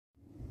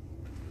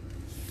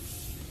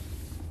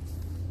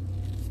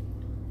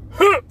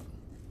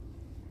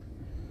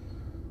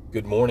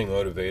Good morning,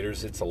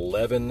 motivators. It's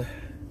 11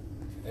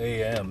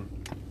 a.m.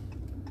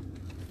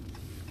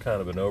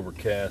 Kind of an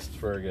overcast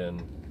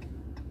friggin'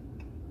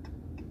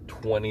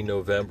 20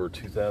 November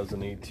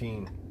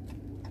 2018.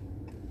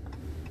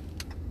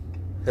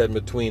 Heading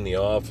between the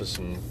office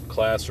and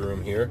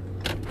classroom here.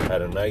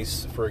 Had a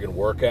nice friggin'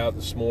 workout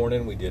this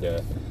morning.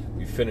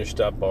 We finished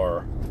up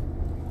our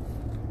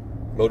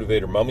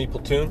Motivator Mummy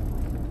Platoon.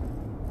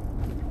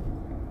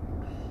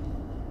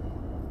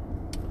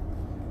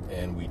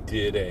 And we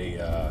did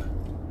a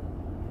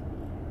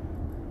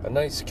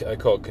nice, I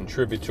call it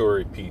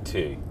contributory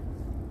PT.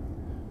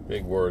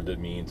 Big word that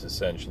means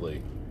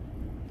essentially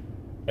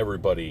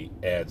everybody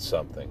adds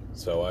something.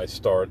 So I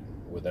start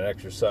with an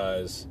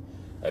exercise,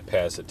 I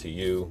pass it to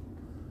you.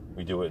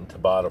 We do it in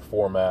Tabata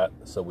format,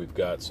 so we've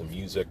got some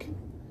music.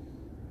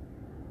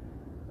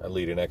 I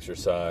lead an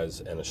exercise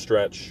and a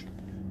stretch,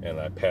 and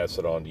I pass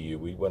it on to you.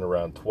 We went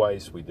around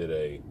twice. We did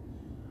a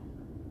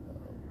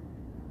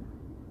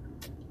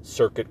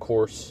circuit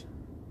course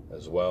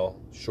as well,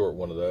 short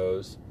one of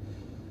those,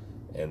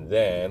 and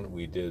then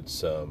we did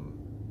some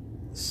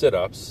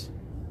sit-ups,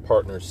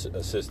 partner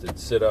assisted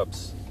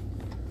sit-ups,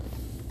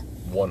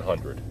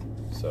 100.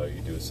 So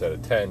you do a set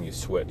of 10, you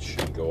switch,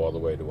 you go all the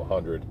way to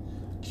 100,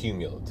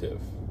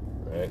 cumulative,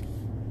 right?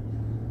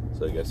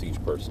 So I guess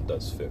each person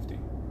does 50.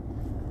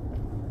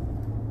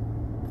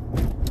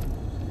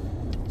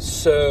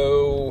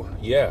 So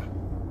yeah,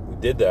 we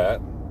did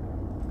that.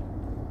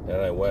 And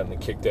I went and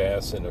kicked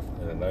ass in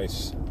a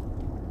nice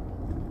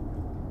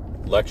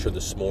lecture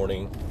this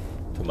morning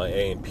to my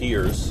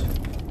A&Pers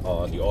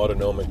on the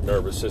autonomic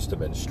nervous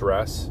system and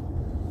stress.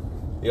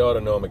 The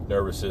autonomic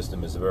nervous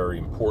system is a very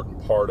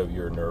important part of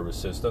your nervous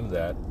system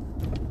that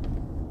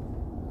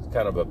is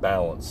kind of a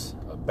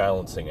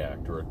balancing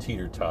act or a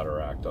teeter-totter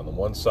act. On the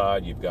one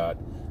side, you've got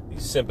the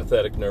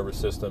sympathetic nervous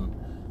system,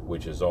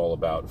 which is all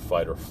about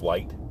fight or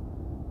flight.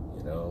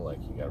 You know,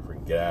 like you gotta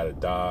freaking get out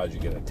of Dodge, you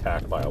get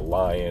attacked by a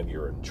lion,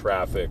 you're in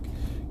traffic,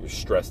 you're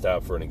stressed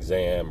out for an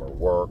exam or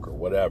work or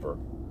whatever.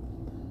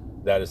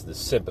 That is the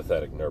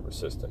sympathetic nervous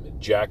system. It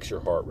jacks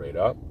your heart rate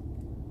up,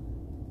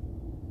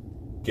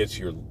 gets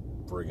your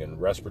friggin'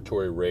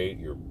 respiratory rate,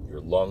 your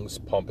lungs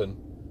pumping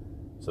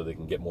so they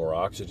can get more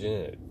oxygen,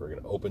 and it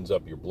friggin' opens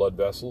up your blood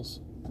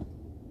vessels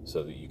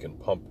so that you can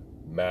pump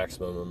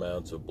maximum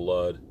amounts of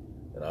blood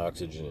and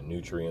oxygen and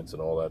nutrients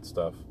and all that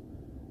stuff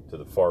to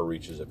the far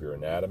reaches of your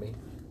anatomy.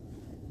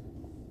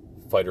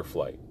 Fight or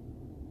flight,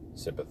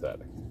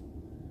 sympathetic.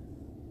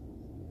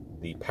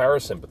 The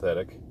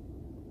parasympathetic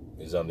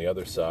is on the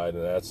other side,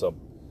 and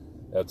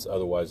that's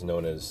otherwise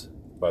known as,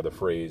 by the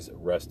phrase,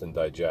 rest and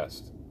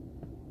digest.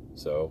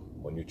 So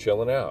when you're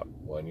chilling out,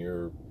 when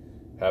you're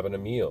having a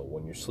meal,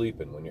 when you're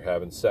sleeping, when you're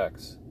having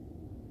sex,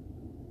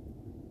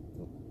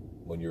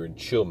 when you're in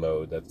chill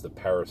mode, that's the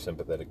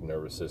parasympathetic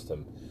nervous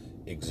system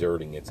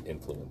exerting its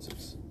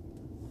influences.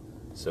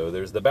 So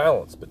there's the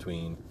balance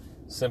between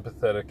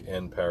sympathetic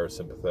and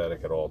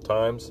parasympathetic at all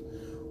times.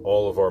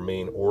 All of our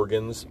main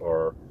organs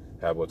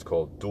have what's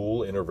called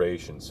dual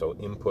innervation, so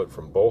input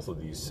from both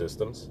of these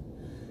systems,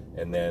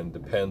 and then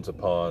depends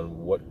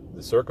upon what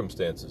the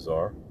circumstances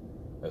are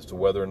as to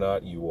whether or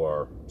not you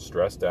are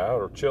stressed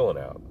out or chilling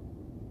out.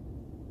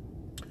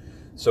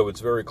 So it's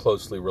very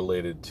closely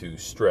related to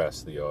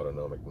stress, the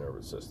autonomic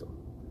nervous system.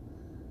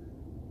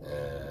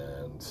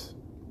 And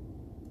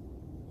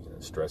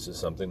stress is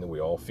something that we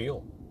all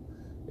feel.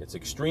 It's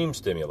extreme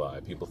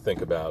stimuli. People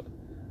think about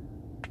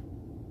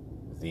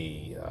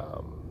the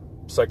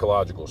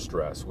psychological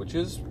stress, which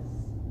is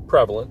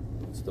prevalent.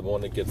 It's the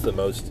one that gets the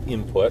most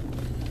input.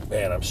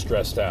 Man, I'm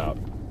stressed out.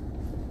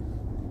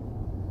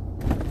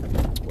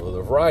 Well, there's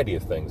a variety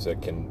of things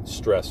that can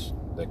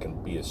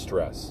be a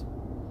stress.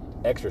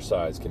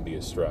 Exercise can be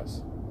a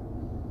stress.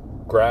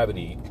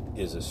 Gravity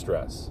is a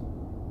stress.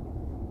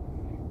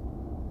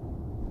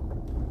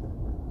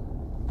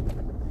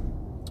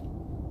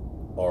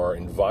 Our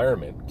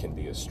environment can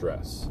be a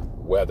stress.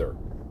 Weather,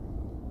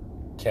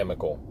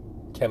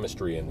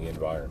 chemistry in the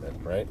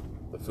environment, right?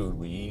 The food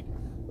we eat,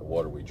 the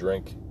water we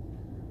drink,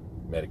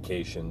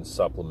 medications,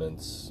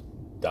 supplements,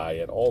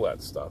 diet, all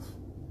that stuff.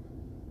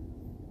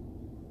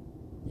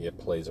 It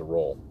plays a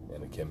role,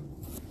 and it can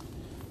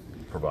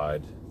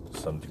provide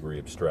some degree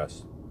of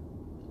stress.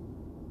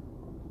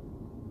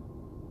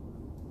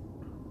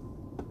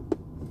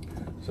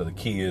 So the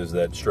key is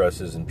that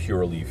stress isn't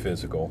purely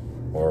physical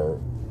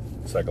or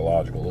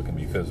psychological. It can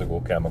be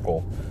physical,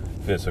 chemical,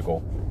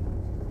 physical,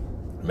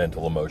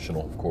 mental,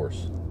 emotional, of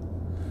course.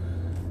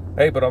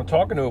 Hey, but I'm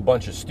talking to a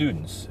bunch of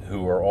students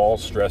who are all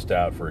stressed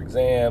out for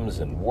exams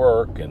and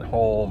work and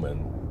home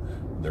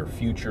and their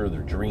future,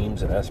 their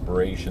dreams and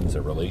aspirations,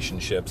 their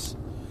relationships.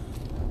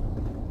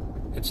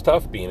 It's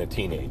tough being a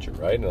teenager,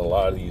 right? And a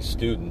lot of these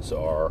students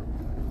are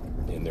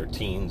in their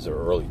teens or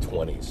early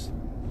 20s.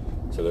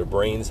 So their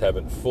brains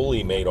haven't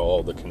fully made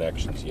all the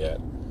connections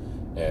yet,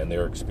 and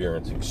they're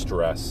experiencing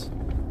stress,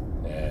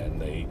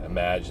 and they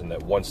imagine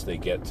that once they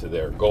get to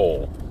their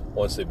goal,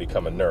 once they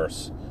become a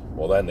nurse,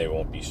 well, then they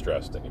won't be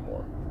stressed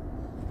anymore.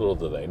 Little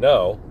do they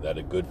know that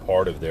a good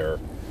part of their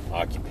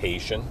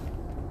occupation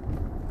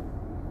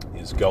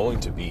is going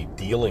to be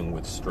dealing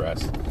with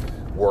stress,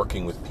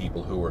 working with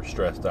people who are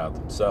stressed out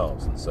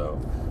themselves. And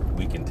so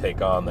we can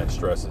take on that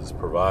stress as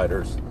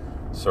providers.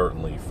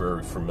 Certainly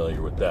very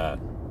familiar with that.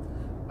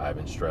 I've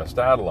been stressed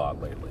out a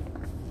lot lately.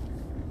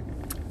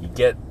 You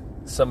get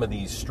some of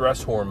these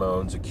stress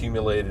hormones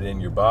accumulated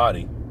in your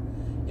body.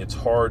 It's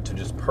hard to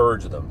just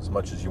purge them as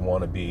much as you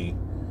want to be,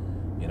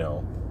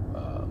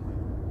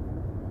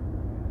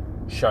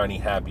 shiny,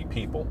 happy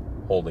people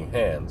holding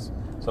hands.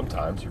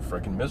 Sometimes you're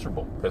freaking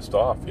miserable, pissed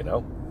off,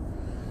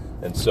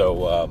 And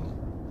so,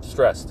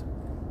 stressed.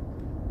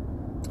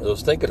 I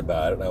was thinking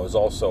about it, and I was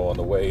also on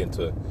the way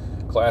into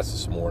class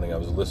this morning. I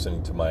was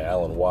listening to my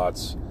Alan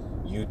Watts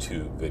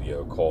YouTube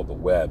video called The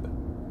Web.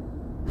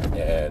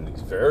 And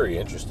he's very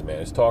interesting, man.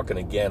 He's talking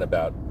again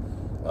about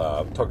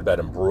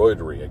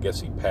embroidery. I guess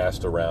he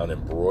passed around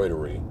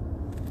embroidery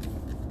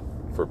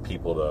for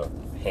people to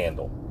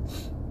handle.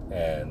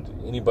 And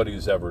anybody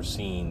who's ever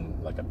seen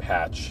like a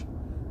patch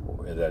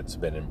that's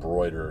been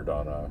embroidered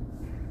on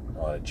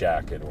a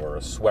jacket or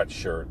a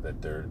sweatshirt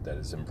that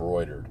is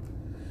embroidered,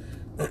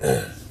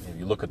 if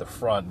you look at the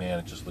front, man,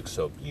 it just looks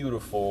so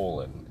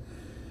beautiful and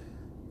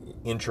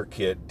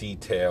intricate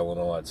detail and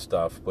all that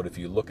stuff. But if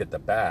you look at the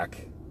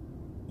back,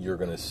 you're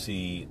going to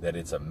see that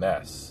it's a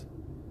mess.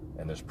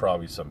 And there's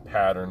probably some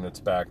pattern that's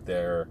back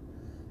there,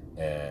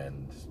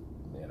 and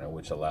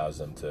which allows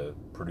them to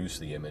produce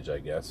the image, I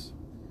guess,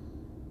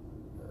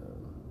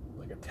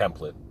 like a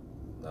template.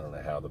 I don't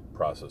know how the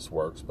process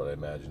works, but I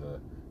imagine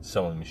a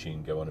sewing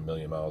machine going a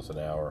million miles an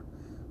hour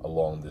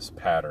along this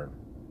pattern,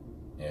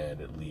 and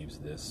it leaves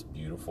this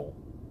beautiful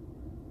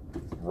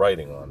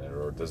writing on it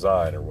or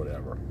design or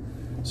whatever.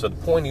 So the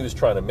point he was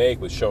trying to make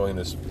was showing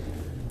this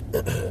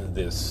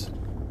this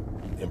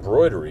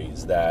embroidery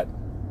is that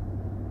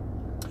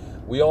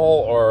we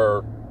all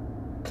are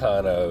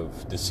kind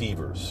of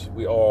deceivers.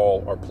 We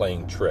all are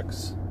playing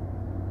tricks.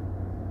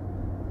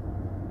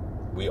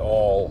 We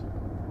all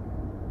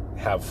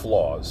have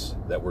flaws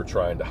that we're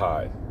trying to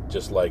hide,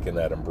 just like in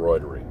that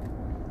embroidery.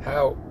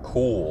 How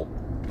cool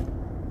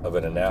of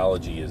an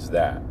analogy is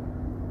that?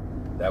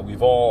 That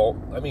we've all,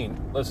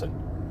 listen,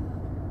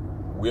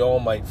 we all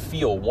might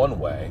feel one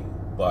way,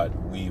 but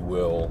we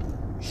will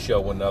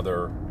show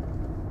another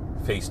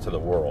face to the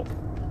world.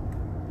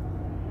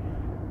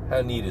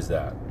 How neat is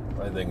that?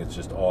 I think it's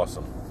just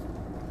awesome.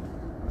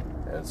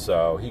 And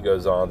so he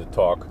goes on to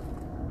talk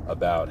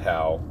about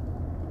how,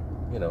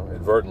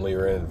 advertently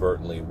or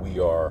inadvertently, we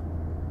are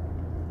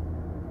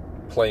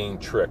playing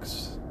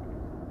tricks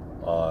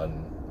on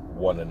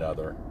one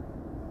another,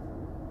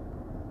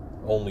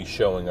 only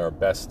showing our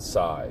best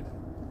side.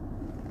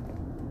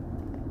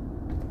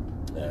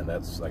 And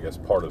that's, I guess,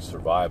 part of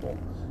survival.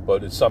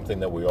 But it's something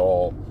that we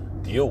all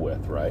deal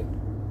with, right?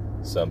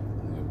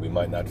 We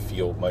might not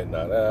feel,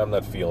 I'm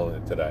not feeling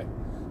it today.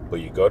 But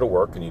you go to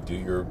work and you do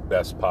your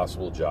best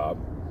possible job.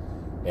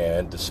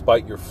 And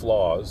despite your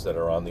flaws that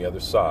are on the other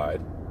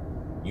side,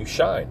 you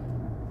shine.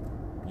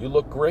 You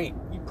look great.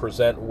 You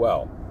present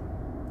well.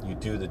 You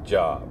do the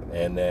job.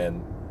 And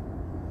then,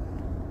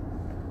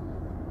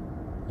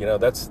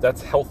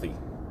 that's healthy.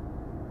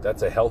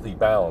 That's a healthy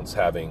balance,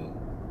 having,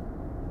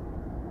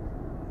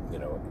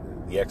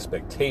 the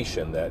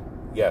expectation that,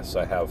 yes,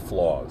 I have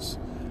flaws.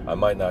 I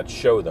might not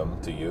show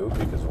them to you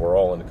because we're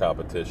all in a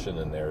competition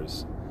and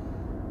there's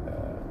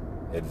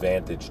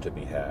advantage to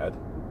be had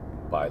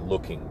by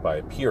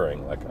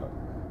appearing like a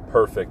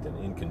perfect and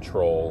in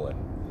control and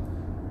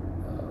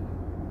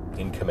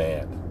in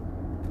command.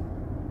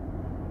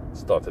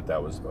 Just thought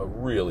that was a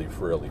really,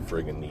 really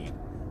friggin' neat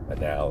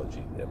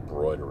analogy,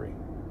 embroidery.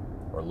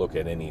 Or look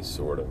at any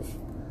sort of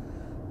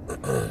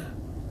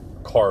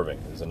carving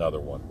is another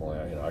one. Well,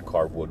 I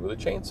carve wood with a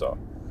chainsaw.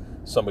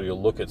 Somebody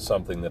will look at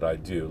something that I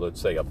do,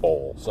 let's say a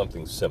bowl,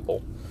 something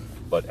simple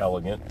but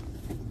elegant.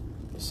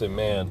 They'll say,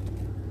 man,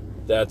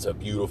 that's a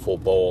beautiful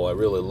bowl. I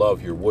really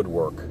love your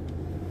woodwork.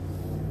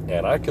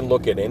 And I can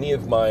look at any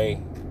of my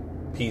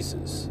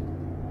pieces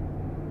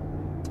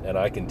and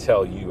I can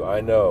tell you,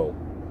 I know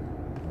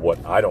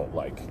what I don't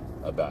like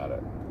about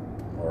it.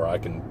 Or I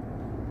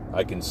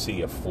can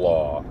see a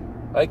flaw.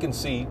 I can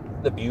see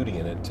the beauty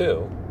in it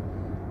too.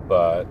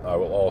 But I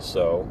will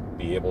also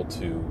be able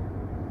to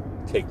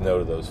take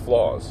note of those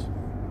flaws.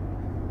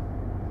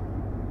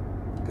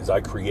 Because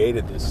I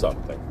created this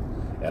something.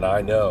 And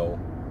I know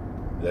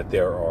that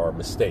there are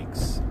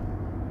mistakes.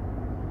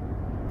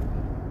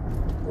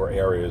 Or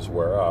areas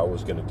where I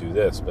was going to do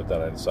this, but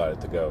then I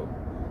decided to go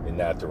in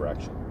that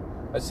direction.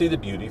 I see the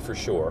beauty for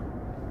sure.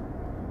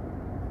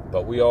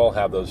 But we all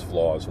have those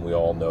flaws, and we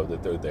all know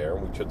that they're there.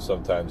 And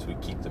sometimes we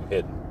keep them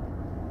hidden.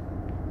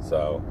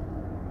 So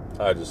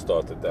I just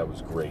thought that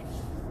was great.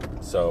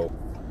 So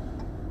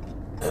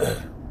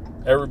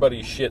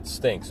everybody's shit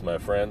stinks, my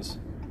friends.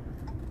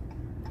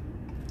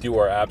 Do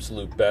our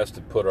absolute best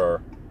to put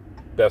our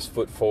best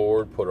foot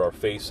forward, put our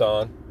face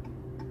on,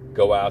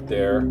 go out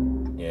there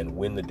and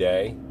win the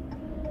day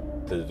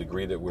to the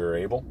degree that we're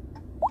able.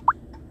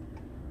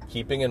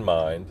 Keeping in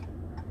mind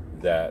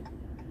that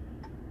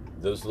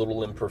those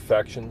little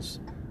imperfections,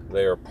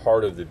 they are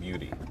part of the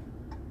beauty.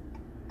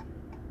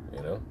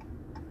 You know?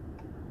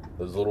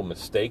 Those little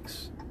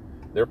mistakes,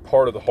 they're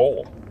part of the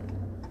whole.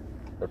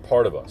 They're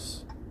part of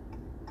us.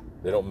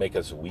 They don't make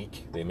us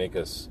weak. They make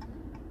us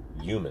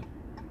human.